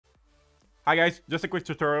Hi guys, just a quick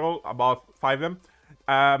tutorial about fivem.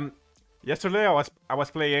 Yesterday I was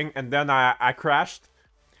playing and then I crashed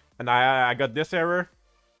and I got this error.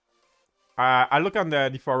 I looked on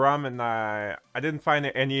the forum and I didn't find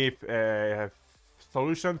any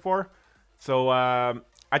solution for. So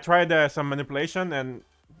I tried some manipulation and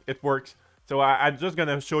it works. So I'm just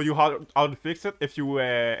gonna show you how to fix it if you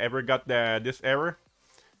ever got this error.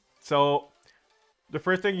 So the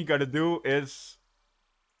first thing you gotta do is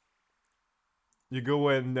you go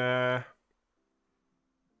in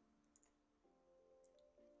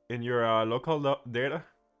your local data,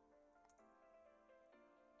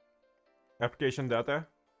 application data.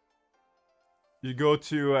 You go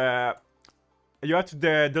to you have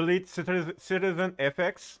to delete citizen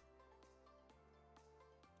fx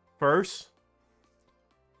first,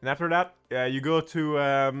 and after that you go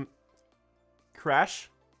to crash.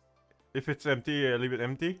 If it's empty, leave it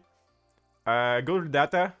empty. Go to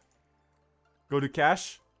data, go to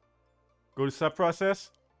cache, go to subprocess,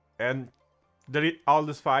 and delete all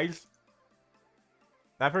these files.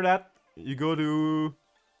 After that, you go to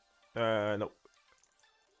no.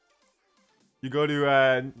 You go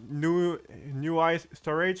to new ice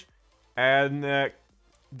storage and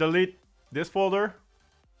delete this folder,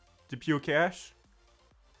 GPU cache.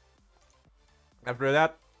 After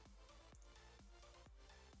that,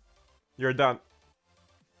 you're done.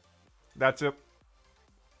 That's it.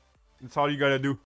 That's all you gotta do.